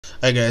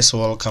Hi guys,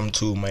 welcome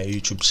to my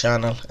YouTube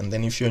channel, and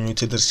then if you're new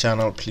to this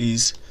channel,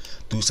 please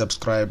do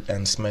subscribe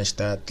and smash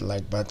that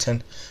like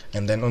button.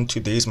 And then on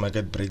today's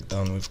market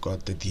breakdown, we've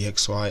got the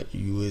DXY,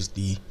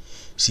 USD,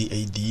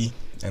 CAD,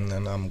 and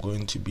then I'm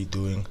going to be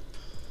doing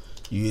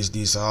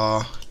USD ZAR,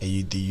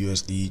 AUD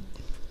USD,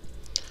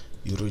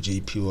 Euro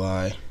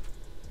JPY,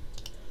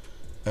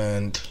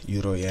 and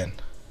Euro Yen.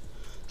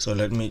 So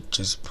let me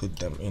just put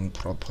them in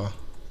proper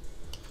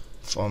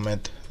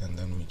format and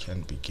then we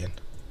can begin.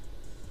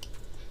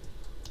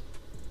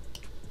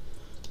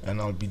 And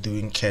I'll be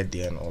doing CAD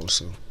Yen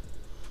also,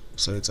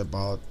 so it's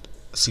about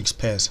 6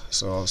 pairs.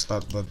 So I'll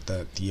start with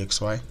the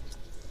DXY.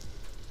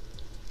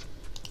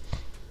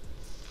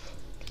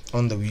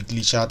 On the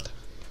weekly chart,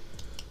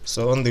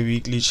 so on the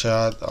weekly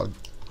chart, I'm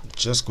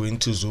just going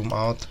to zoom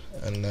out,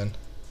 and then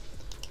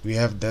we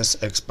have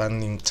this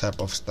expanding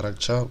type of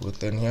structure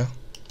within here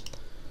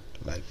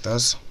like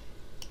this,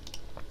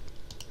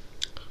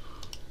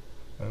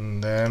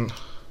 and then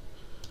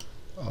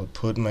I'll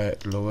put my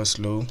lowest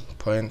low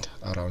point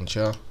around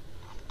here,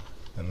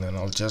 and then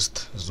I'll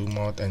just zoom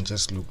out and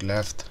just look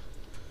left.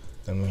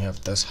 Then we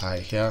have this high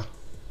here,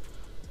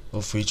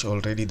 of which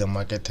already the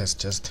market has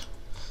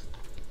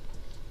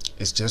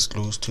it's just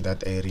close to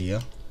that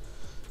area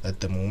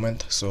at the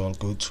moment. So I'll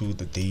go to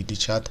the daily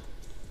chart,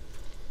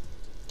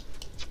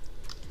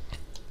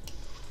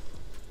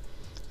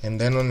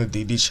 and then on the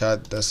daily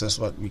chart, this is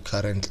what we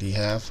currently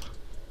have.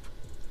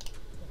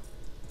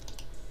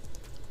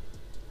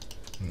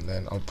 And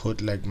then I'll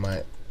put like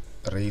my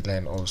red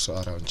line also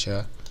around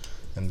here,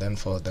 and then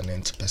for the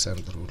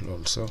 90% rule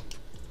also.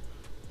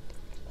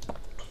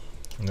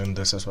 And then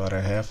this is what I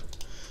have.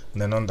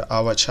 And then on the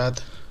hour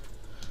chart,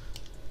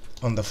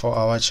 on the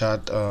 4-hour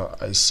chart,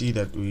 I see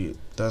that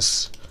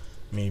this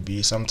may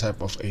be some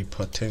type of a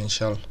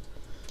potential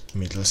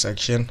middle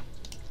section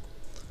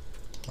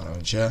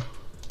around here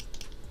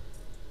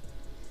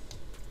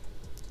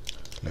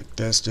like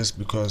this, just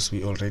because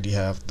we already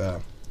have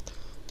the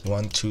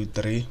 1, 2,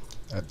 3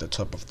 at the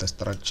top of the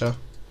structure.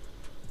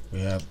 We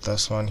have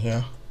this one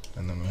here,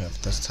 and then we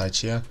have this touch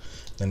here.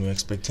 Then we're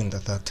expecting the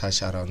third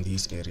touch around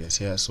these areas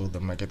here, so the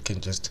market can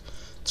just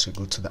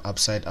go to the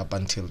upside up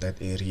until that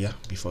area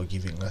before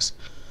giving us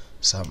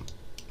some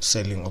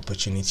selling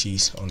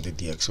opportunities on the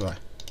DXY.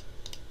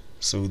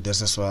 So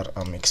this is what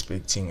I'm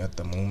expecting at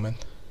the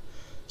moment.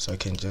 So I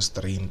can just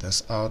drain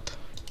this out,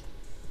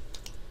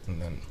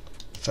 and then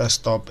first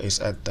stop is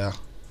at the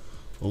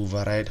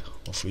override,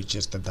 of which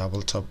is the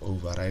double top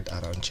override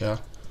around here,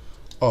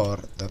 or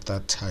the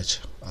third touch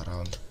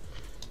around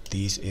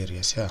these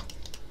areas here.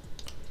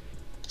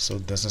 So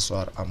this is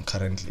what I'm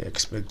currently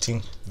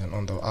expecting. Then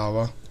on the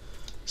hour,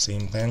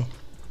 same thing.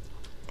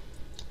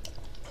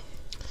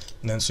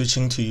 And then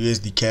switching to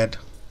USD CAD,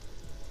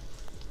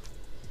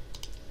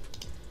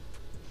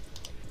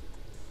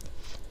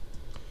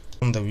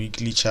 on the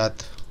weekly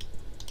chart,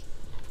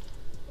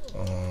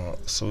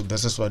 so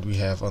this is what we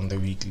have on the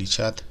weekly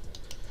chart.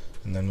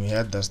 And then we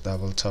had this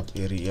double top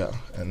area,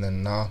 and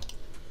then now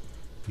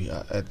we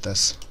are at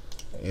this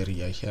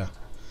area here.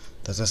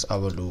 This is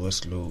our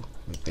lowest low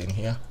within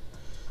here,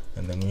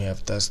 and then we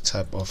have this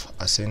type of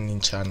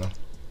ascending channel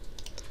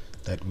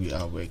that we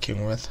are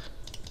working with.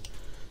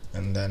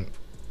 And then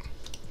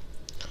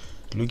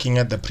looking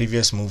at the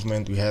previous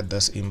movement, we had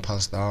this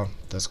impulse down,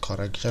 this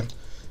correction,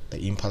 the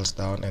impulse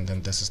down, and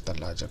then this is the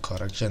larger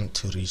correction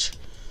to reach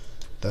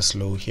this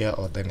low here,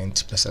 or the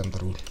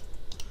 90% rule.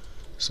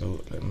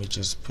 So let me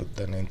just put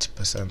the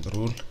 90%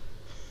 rule.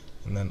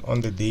 And then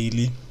on the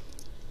daily,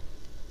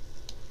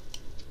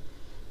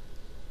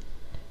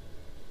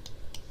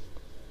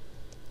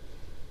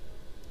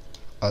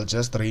 I'll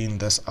just drain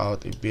this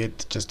out a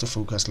bit just to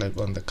focus like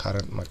on the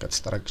current market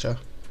structure,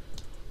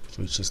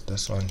 which is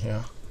this one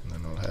here. And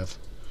then I'll have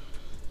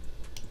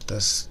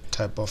this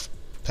type of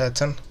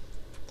pattern,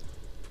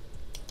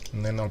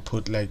 and then I'll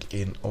put like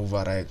an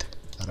override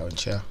around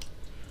here.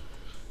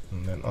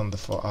 And then on the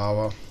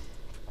 4-hour,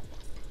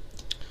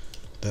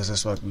 this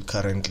is what we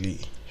currently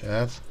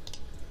have.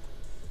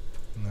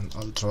 And then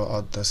I'll draw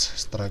out this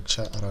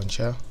structure around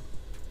here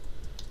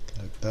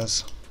like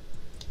this.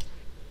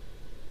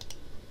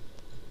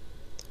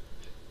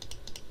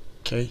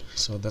 Okay,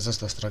 so this is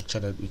the structure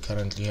that we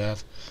currently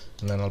have.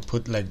 And then I'll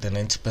put like the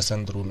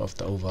 90% rule of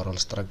the overall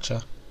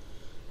structure.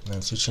 And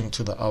then switching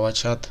to the hour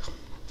chart,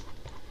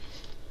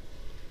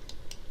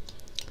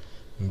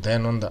 and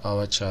then on the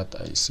hour chart,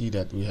 I see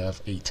that we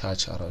have a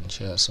touch around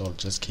here, so I'll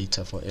just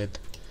cater for it,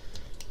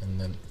 and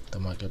then the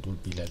market will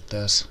be like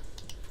this.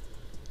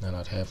 Then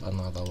I'd have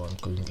another one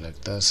going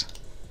like this.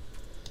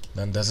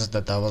 Then this is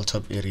the double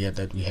top area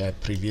that we had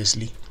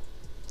previously.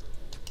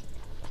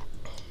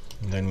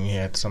 And then we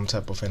had some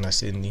type of an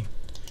ascending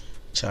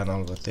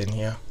channel within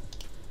here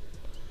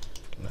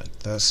like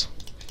this,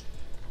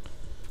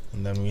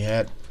 and then we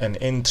had an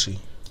entry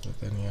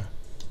within here.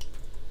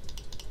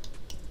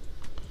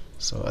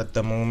 So at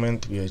the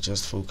moment, we are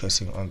just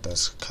focusing on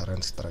this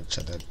current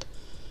structure that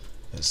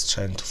is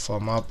trying to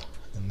form up,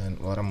 and then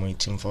what I'm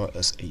waiting for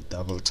is a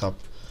double top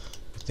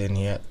within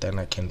here. Then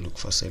I can look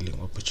for selling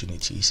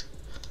opportunities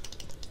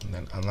And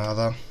then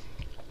another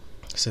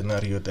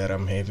scenario that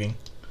I'm having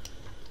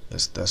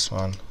is this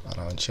one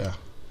around here.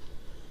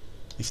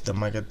 If the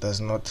market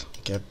does not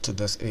get to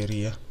this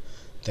area,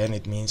 then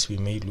it means we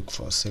may look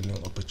for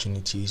selling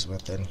opportunities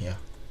within here.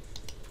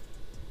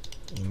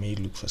 We may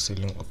look for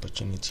selling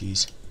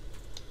opportunities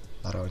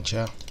around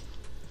here.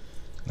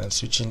 Then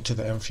switching to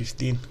the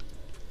M15.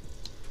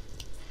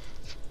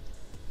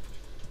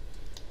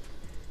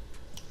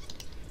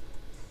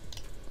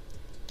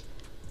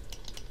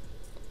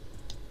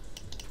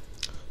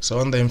 So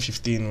on the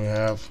M15 we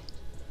have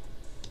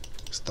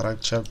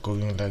structure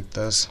going like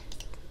this,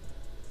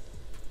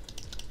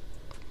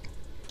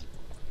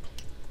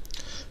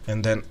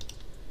 and then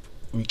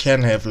we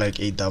can have like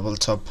a double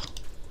top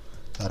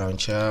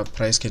around here.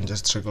 Price can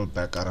just trickle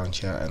back around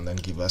here and then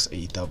give us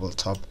a double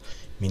top,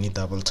 mini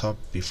double top,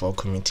 before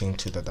committing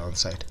to the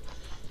downside.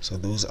 So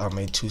those are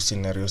my two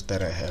scenarios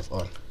that I have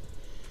on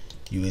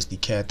USD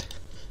CAD.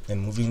 Then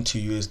moving to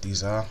USD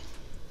ZAR.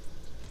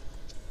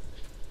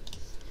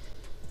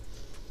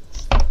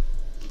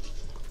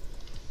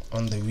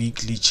 On the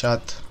weekly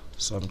chart,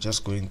 so I'm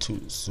just going to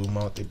zoom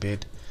out a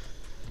bit,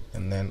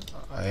 and then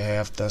I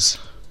have this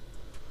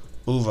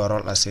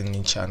overall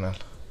ascending channel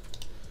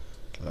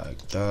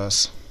like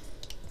this.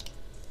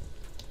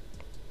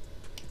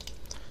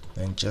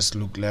 Then just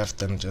look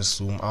left and just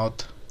zoom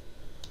out,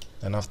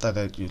 and after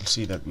that you'll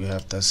see that we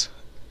have this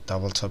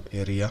double top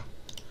area,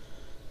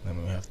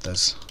 then we have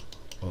this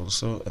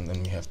also, and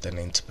then we have the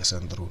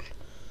 90% rule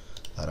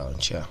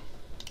around here.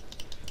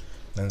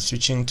 Then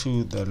switching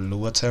to the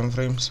lower time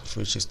frames,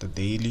 which is the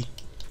daily.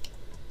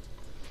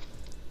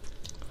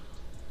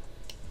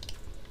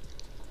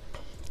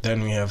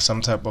 Then we have some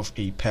type of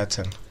a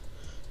pattern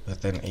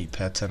within a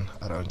pattern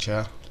around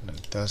here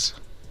like this.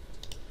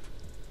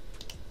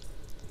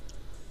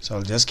 So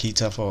I'll just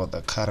cater for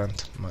the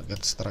current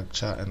market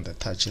structure and the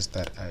touches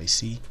that I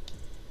see.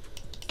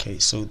 Okay,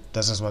 so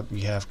this is what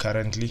we have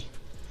currently.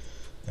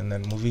 And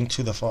then moving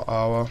to the 4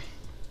 hour,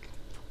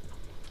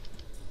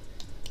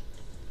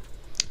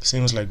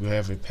 seems like we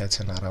have a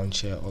pattern around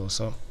here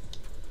also,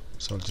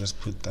 so I'll just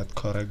put that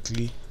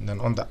correctly. And then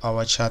on the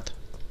hour chart,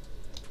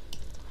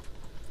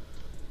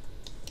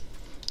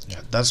 yeah,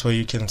 that's where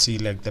you can see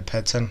like the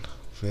pattern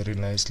very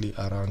nicely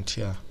around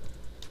here.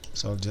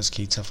 So I'll just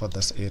cater for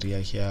this area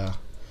here.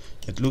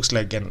 It looks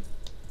like a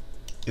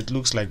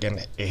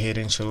head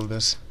and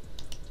shoulders.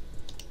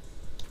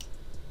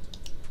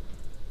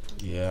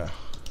 Yeah,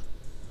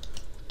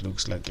 it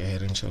looks like a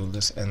head and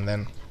shoulders. And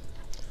then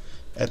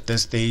at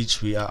this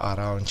stage we are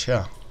around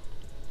here,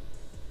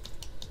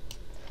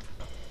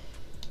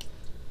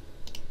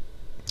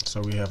 so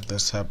we have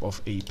this type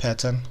of a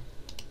pattern.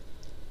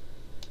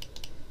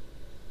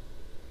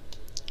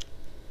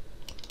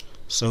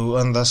 So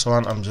on this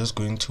one I'm just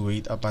going to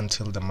wait up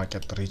until the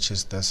market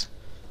reaches this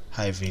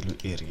high value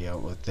area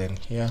within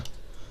here,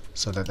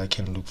 so that I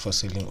can look for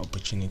selling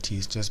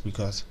opportunities, just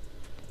because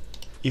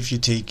if you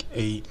take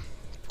a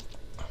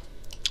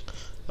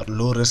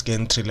low risk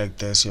entry like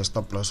this, your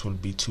stop loss will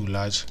be too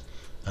large,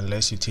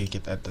 unless you take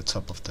it at the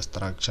top of the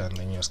structure, and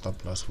then your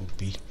stop loss will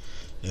be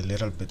a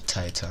little bit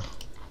tighter,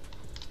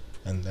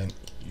 and then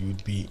you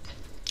would be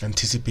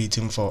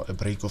anticipating for a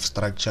break of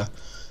structure,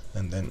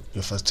 and then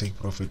your first take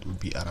profit would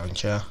be around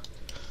here,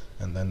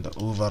 and then the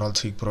overall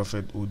take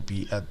profit would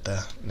be at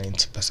the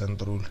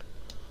 90% rule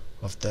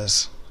of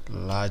this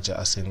larger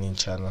ascending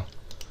channel,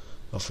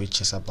 of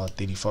which is about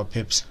 34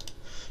 pips.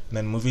 And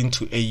then moving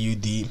to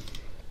AUD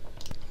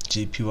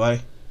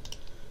JPY,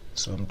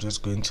 so I'm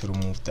just going to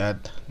remove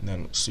that, and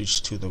then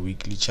switch to the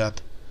weekly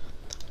chart.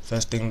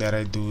 First thing that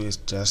I do is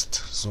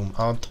just zoom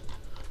out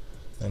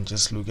and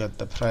just look at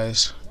the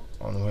price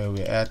on where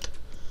we're at.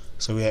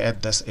 So we are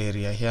at this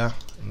area here,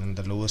 and then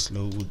the lowest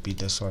low would be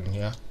this one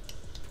here,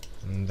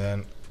 and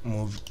then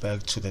move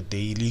back to the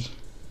daily.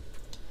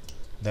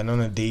 Then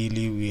on a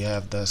daily we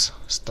have this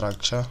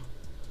structure,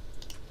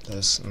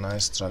 this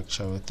nice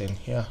structure within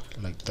here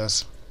like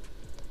this.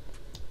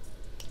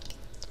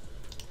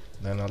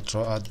 Then I'll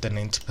draw out the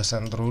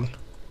 90% rule.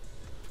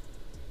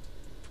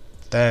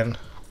 Then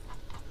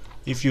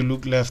if you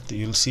look left,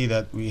 you'll see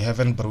that we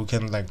haven't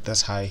broken like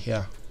this high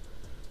here.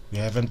 We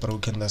haven't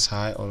broken this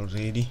high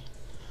already,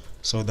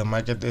 so the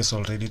market is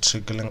already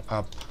trickling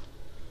up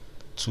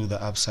to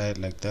the upside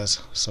like this.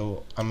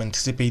 So I'm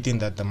anticipating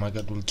that the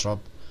market will drop,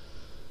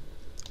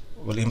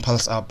 will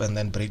impulse up and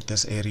then break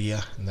this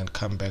area and then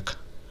come back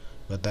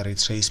with the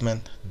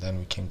retracement. Then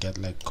we can get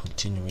like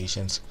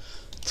continuations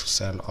to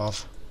sell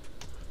off.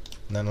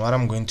 And then what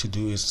I'm going to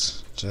do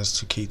is just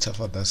to cater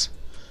for this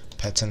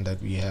pattern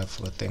that we have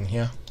within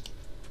here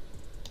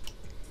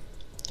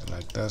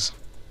like this,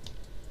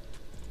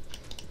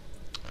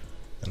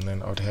 and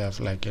then I would have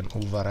like an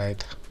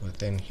override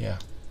within here,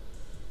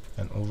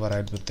 an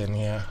override within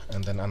here,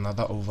 and then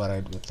another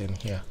override within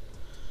here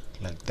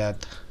like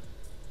that.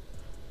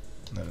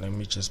 Now let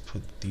me just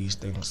put these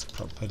things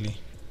properly.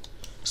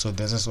 So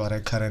this is what I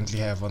currently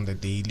have on the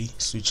daily.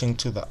 Switching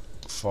to the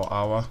 4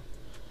 hour,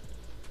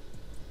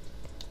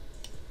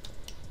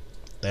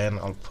 then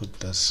I'll put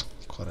this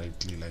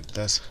correctly like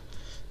this.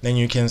 Then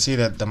you can see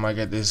that the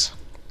market is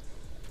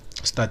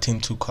starting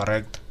to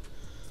correct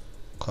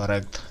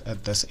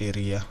at this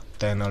area.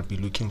 Then I'll be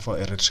looking for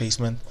a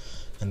retracement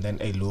and then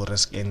a low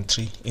risk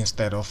entry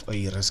instead of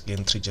a risk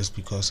entry, just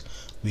because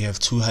we have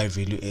two high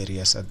value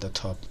areas at the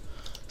top.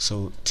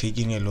 So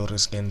taking a low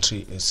risk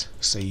entry is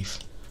safe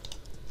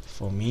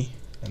for me.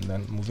 And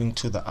then moving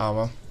to the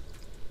hour,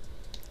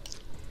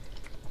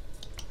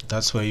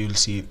 that's where you'll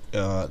see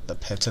the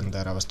pattern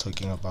that I was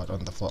talking about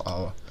on the 4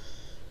 hour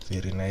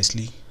very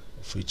nicely,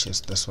 which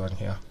is this one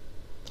here,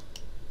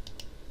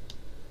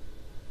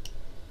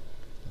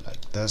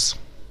 like this.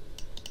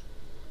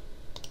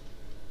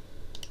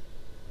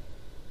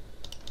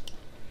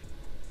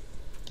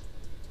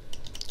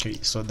 Okay,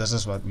 so this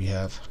is what we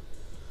have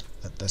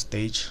at this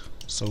stage.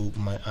 So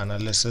my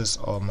analysis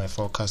or my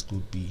forecast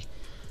would be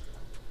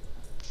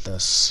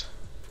this: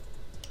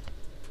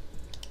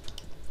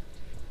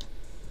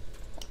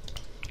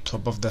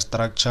 top of the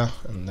structure,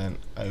 and then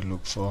I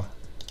look for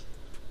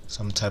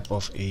some type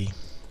of a,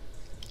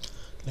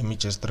 let me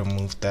just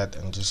remove that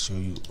and just show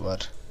you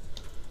what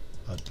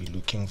I'd be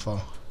looking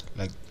for,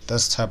 like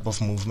this type of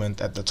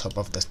movement at the top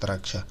of the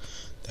structure.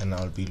 Then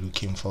I'll be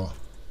looking for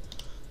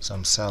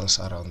some sells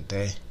around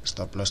there,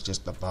 stop loss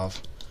just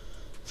above,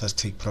 first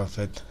take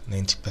profit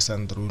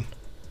 90% rule,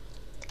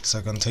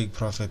 second take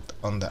profit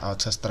on the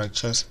outer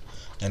structures,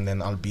 and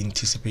then I'll be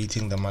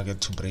anticipating the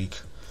market to break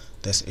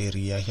this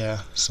area here,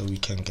 so we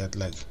can get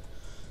like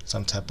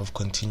some type of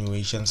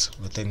continuations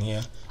within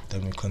here,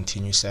 then we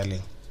continue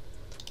selling.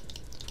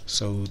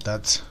 So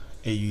that's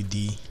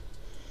AUD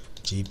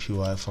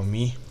JPY for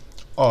me.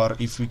 Or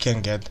if we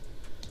can get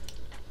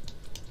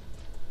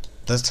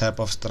this type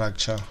of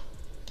structure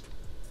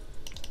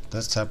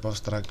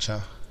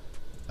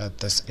at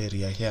this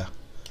area here,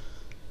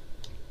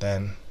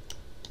 then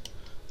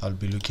I'll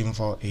be looking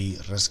for a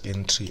risk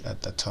entry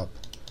at the top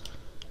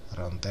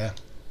around there,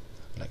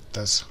 like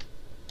this.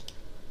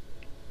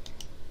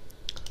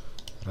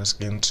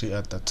 Risk entry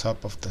at the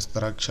top of the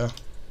structure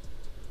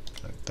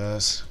like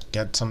this,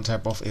 get some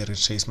type of a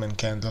retracement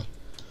candle,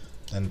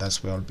 then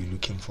that's where I'll be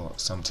looking for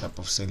some type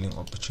of selling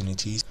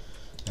opportunities.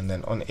 And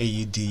then on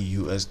AUD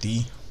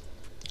USD,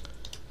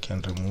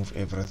 can remove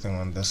everything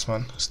on this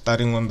one,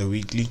 starting on the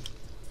weekly.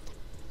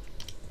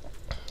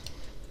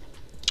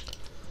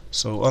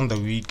 So on the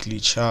weekly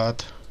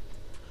chart,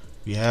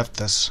 we have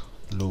this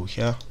low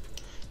here.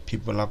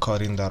 People are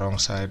caught in the wrong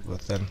side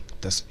within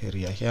this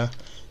area here.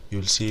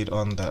 You'll see it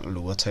on the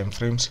lower time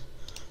frames.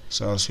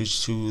 So I'll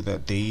switch to the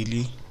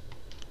daily.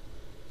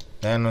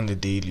 Then on the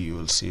daily you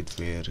will see it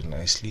very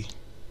nicely,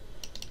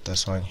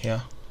 this one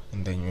here.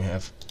 And then you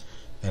have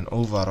an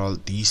overall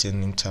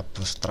descending type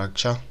of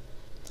structure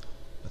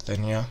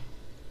within here,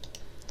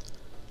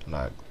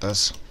 like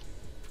this.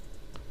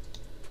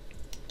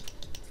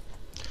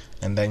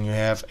 And then you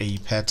have a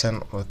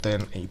pattern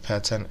within a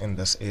pattern in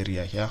this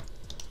area here,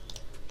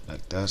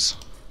 like this.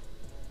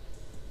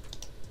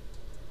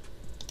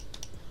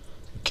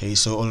 Okay,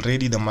 so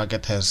already the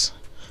market has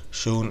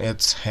shown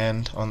its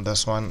hand on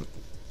this one. You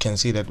can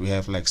see that we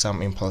have like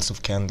some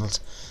impulsive candles,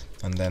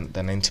 and then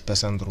the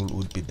 90% rule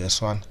would be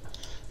this one,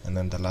 and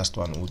then the last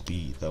one would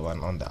be the one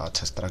on the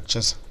outer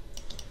structures,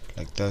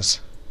 like this.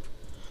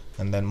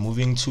 And then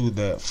moving to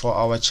the 4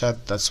 hour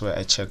chart, that's where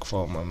I check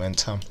for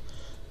momentum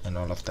and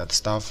all of that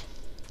stuff.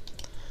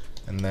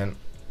 And then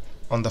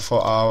on the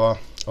 4 hour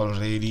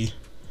already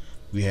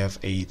we have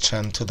a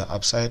trend to the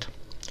upside.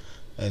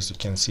 As you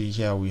can see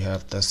here, we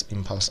have this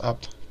impulse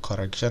up,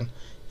 correction,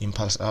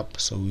 impulse up,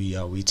 so we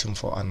are waiting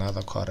for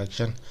another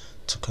correction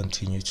to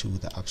continue to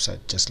the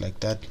upside, just like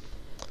that.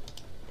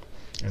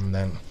 And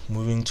then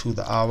moving to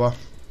the hour,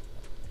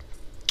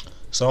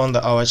 so on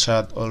the hour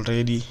chart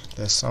already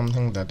there's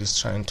something that is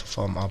trying to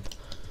form up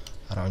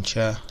around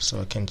here,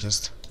 so I can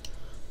just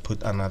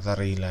put another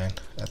ray line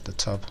at the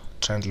top,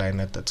 trend line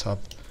at the top,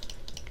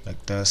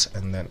 like this,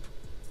 and then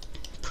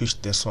push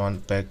this one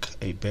back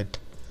a bit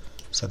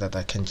so that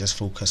I can just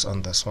focus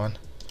on this one.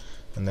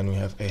 And then we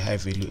have a high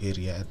value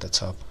area at the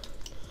top,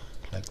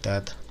 like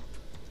that.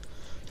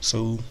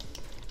 So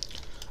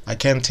I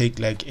can take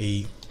like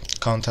a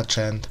counter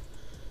trend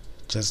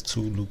just to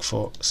look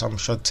for some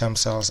short-term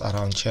sells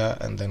around here,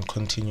 and then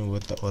continue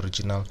with the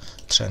original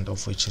trend,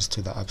 of which is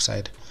to the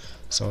upside.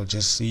 So I'll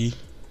just see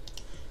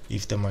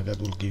if the market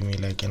will give me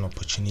like an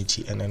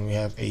opportunity. And then we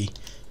have a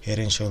head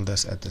and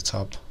shoulders at the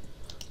top,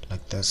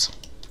 like this.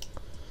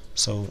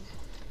 So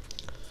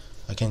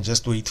I can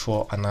just wait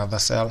for another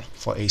sell,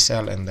 for a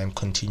sell, and then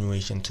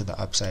continuation to the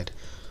upside.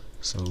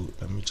 So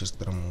let me just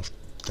remove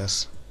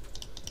this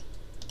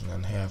and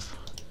then have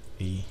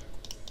a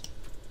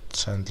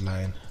trend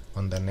line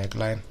on the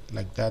neckline,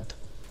 like that,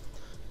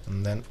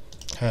 and then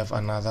have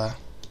another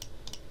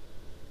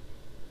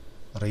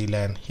ray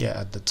line here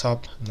at the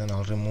top, and then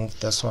I'll remove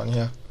this one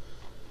here.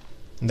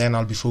 And then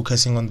I'll be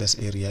focusing on this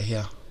area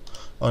here,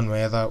 on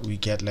whether we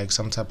get like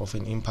some type of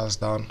an impulse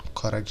down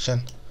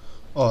correction,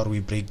 or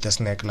we break this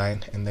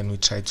neckline and then we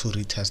try to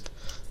retest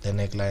the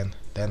neckline.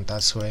 Then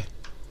that's where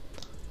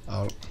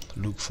I'll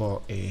look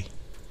for a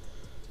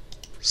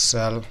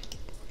sell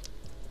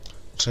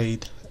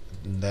trade,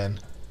 and then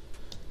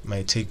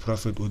my take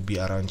profit would be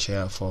around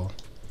here for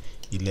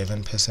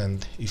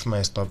 11%. If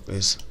my stop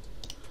is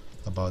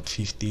about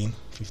 15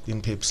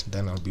 pips,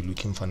 then I'll be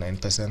looking for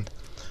 9%,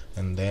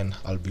 and then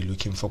I'll be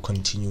looking for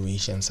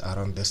continuations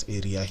around this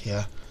area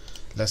here.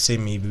 Let's say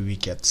maybe we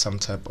get some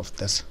type of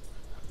this,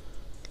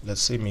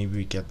 let's say maybe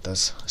we get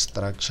this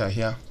structure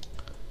here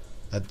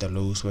at the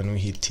lows when we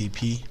hit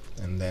TP,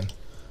 and then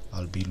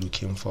I'll be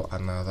looking for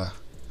another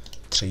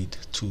trade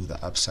to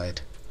the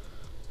upside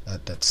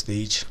at that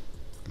stage,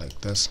 like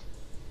this.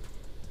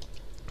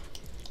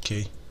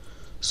 Okay,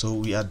 so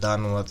we are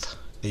done with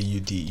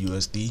AUD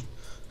USD.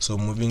 So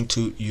moving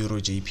to Euro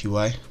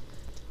JPY.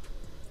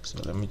 So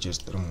let me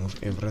just remove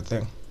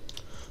everything.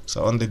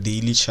 So on the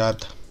daily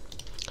chart,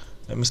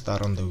 let me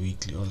start on the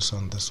weekly also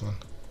on this one.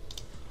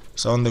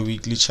 So on the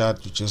weekly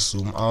chart, you just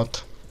zoom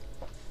out,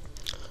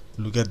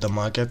 look at the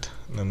market,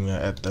 and then we are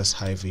at this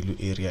high value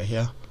area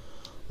here,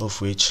 of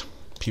which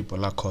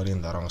people are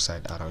calling the wrong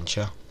side around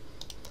here.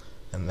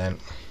 And then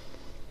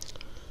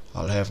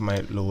I'll have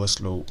my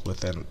lowest low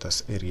within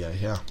this area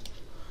here.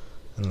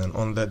 And then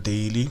on the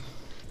daily,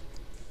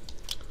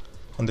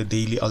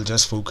 I'll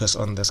just focus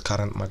on this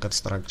current market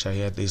structure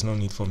here. There's no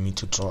need for me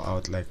to draw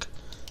out like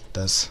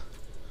this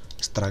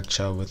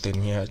structure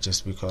within here,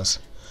 just because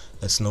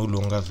it's no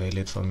longer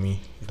valid for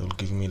me. It will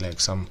give me like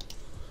some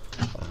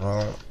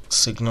wrong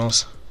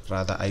signals.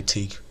 Rather, I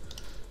take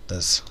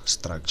this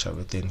structure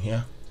within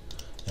here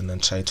and then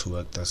try to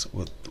work this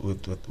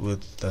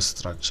with the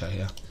structure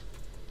here,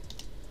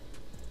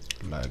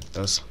 like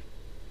this.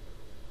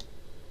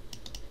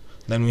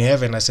 Then we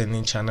have an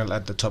ascending channel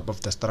at the top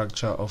of the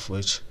structure, of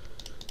which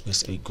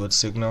is a good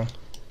signal.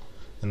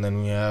 And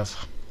then we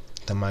have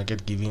the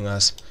market giving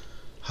us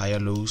higher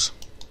lows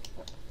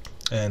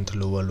and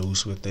lower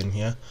lows within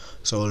here.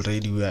 So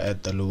already we are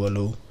at the lower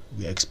low,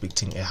 we are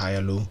expecting a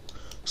higher low,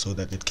 so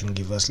that it can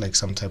give us like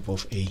some type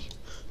of a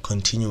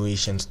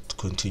continuation to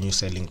continue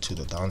selling to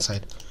the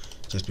downside,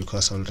 just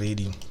because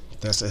already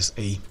this is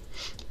a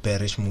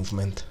bearish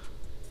movement.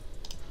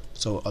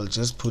 So I'll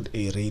just put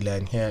a ray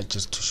line here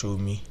just to show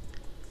me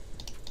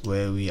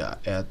where we are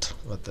at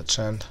with the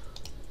trend.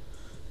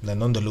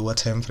 Then on the lower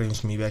time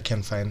frames, maybe I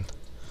can find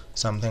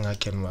something I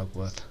can work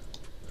with.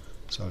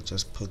 So I'll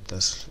just put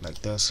this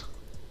like this,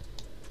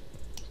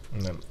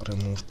 and then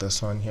remove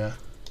this one here,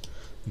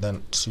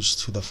 then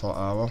switch to the 4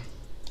 hour.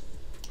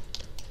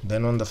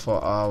 Then on the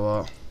 4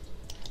 hour,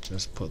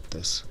 just put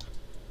this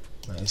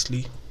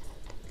nicely.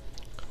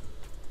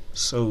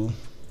 So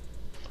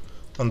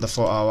on the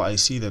 4 hour, I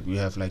see that we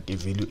have like a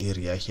value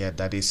area here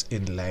that is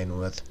in line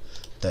with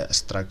the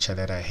structure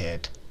that I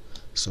had.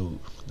 So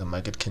the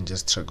market can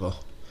just trigger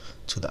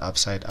to the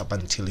upside up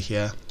until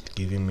here,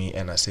 giving me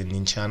an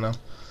ascending channel.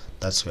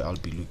 That's where I'll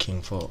be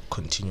looking for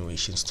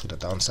continuations to the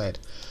downside.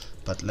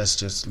 But let's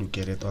just look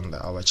at it on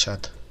the hour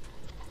chart.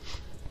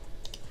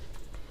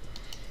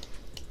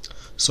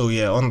 So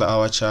yeah, on the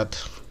hour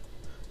chart,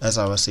 as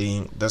I was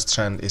saying, this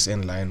trend is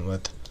in line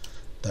with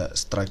the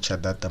structure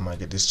that the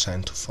market is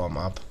trying to form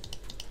up.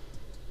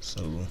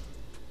 So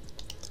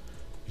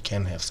we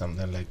can have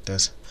something like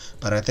this,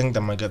 but I think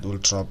the market will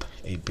drop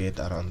a bit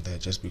around there,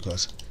 just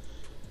because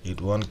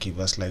it won't give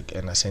us like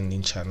an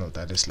ascending channel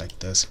that is like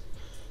this.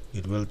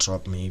 It will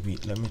drop maybe,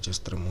 let me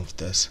just remove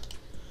this,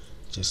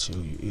 just show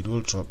you, it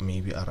will drop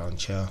maybe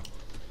around here.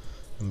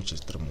 Let me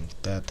just remove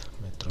that,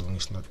 my drawing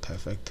is not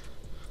perfect,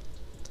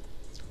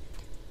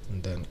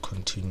 and then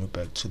continue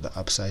back to the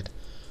upside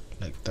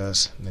like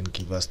this, and then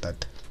give us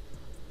that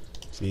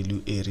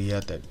value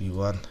area that we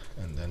want,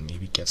 and then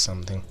maybe get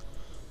something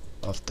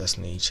of this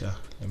nature.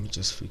 Let me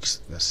just fix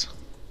this.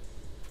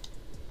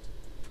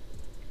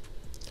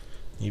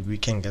 Maybe we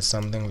can get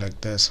something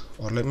like this,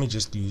 or let me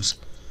just use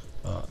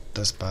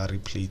this bar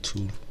replay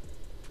tool.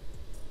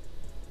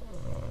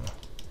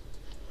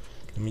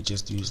 Let me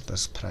just use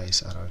this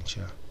price around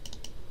here.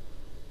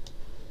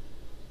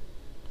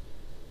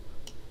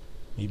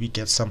 Maybe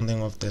get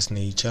something of this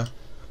nature,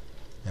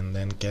 and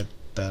then get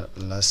the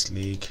last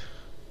leg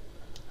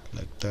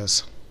like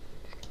this,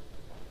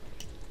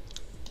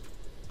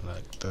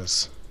 like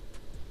this,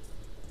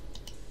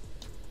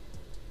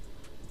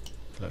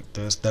 like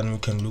this. Then we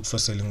can look for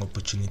selling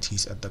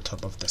opportunities at the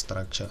top of the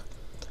structure,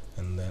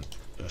 and then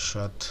your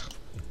short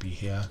would be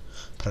here,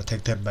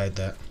 protected by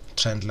the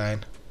trend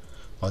line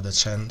or the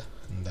trend.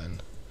 And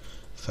then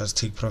first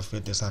take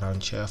profit is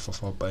around here for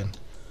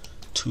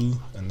 4.2,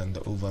 and then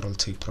the overall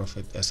take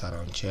profit is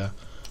around here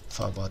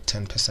for about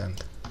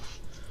 10%.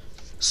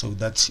 So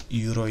that's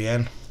Euro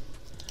Yen.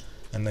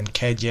 And then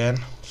CAD Yen,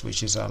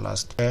 which is our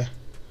last pair.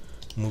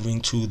 Moving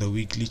to the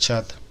weekly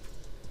chart,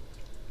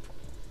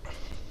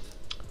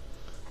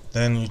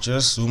 then you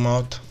just zoom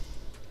out,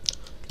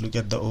 look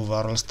at the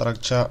overall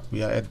structure.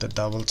 We are at the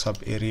double top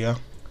area,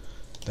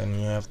 then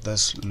you have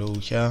this low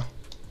here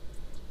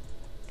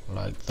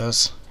like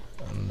this,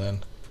 and then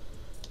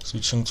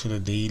switching to the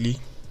daily.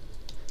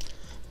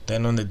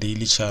 Then on the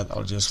daily chart,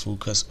 I'll just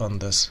focus on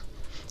this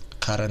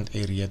current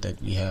area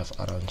that we have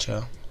around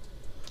here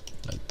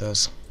like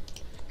this.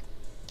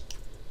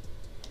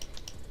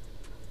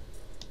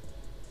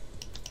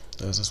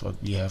 This is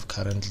what we have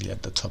currently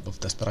at the top of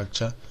the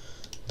structure.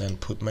 Then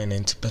put my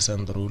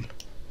 90% rule.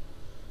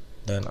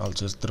 Then I'll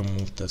just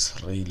remove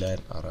this ray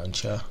line around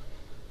here.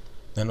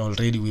 Then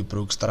already we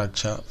broke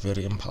structure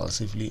very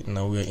impulsively.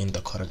 Now we are in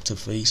the corrective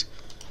phase.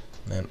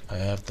 Then I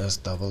have this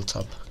double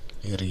top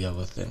area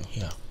within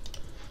here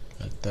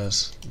like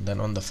this.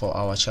 Then on the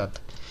 4-hour chart,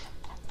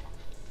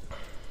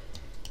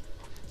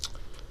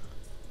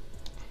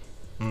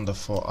 on the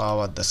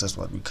 4-hour, this is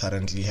what we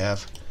currently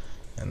have.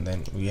 And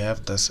then we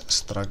have this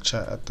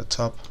structure at the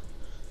top.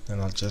 Then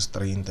I'll just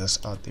drain this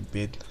out a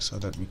bit so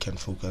that we can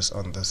focus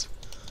on this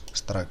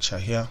structure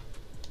here.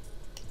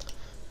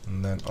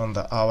 And then on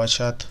the hour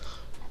chart,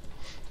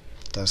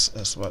 this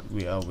is what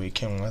we are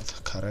working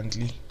with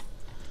currently.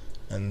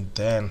 And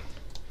then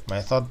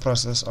my thought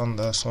process on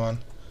this one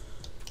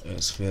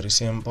is very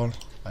simple.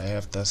 I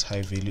have this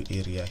high value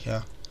area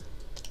here,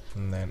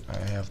 and then I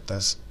have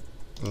this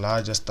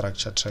larger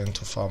structure trying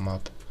to form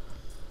up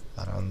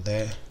around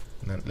there.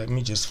 And then let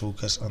me just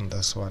focus on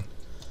this one,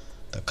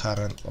 the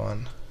current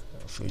one,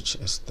 which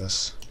is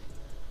this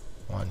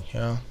one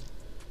here.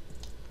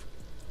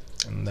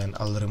 And then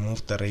I'll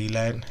remove the ray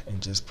line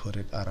and just put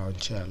it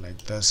around here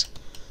like this.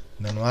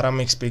 And then what I'm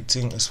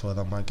expecting is for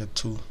the market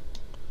to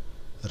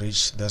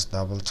reach this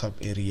double top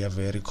area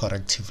very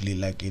correctively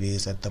like it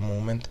is at the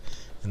moment,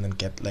 and then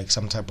get like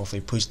some type of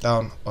a push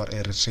down or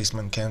a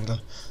retracement candle.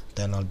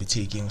 Then I'll be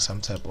taking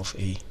some type of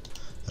a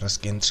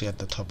risk entry at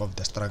the top of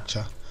the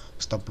structure.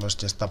 Stop loss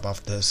just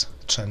above this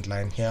trend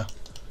line here,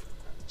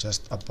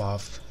 just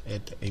above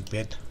it a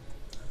bit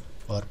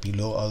or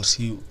below. I'll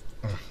see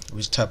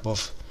which type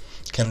of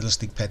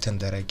candlestick pattern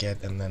that I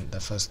get, and then the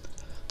first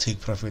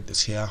take profit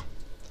is here,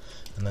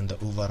 and then the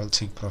overall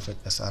take profit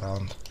is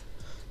around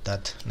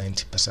that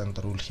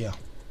 90% rule here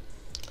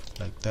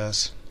like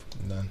this.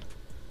 And then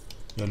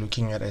you're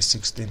looking at a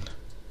 16%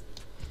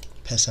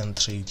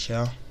 trade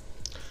here.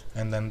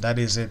 And then that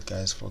is it,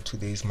 guys, for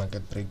today's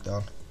market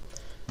breakdown,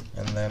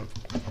 and then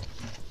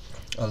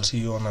I'll see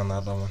you on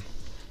another one.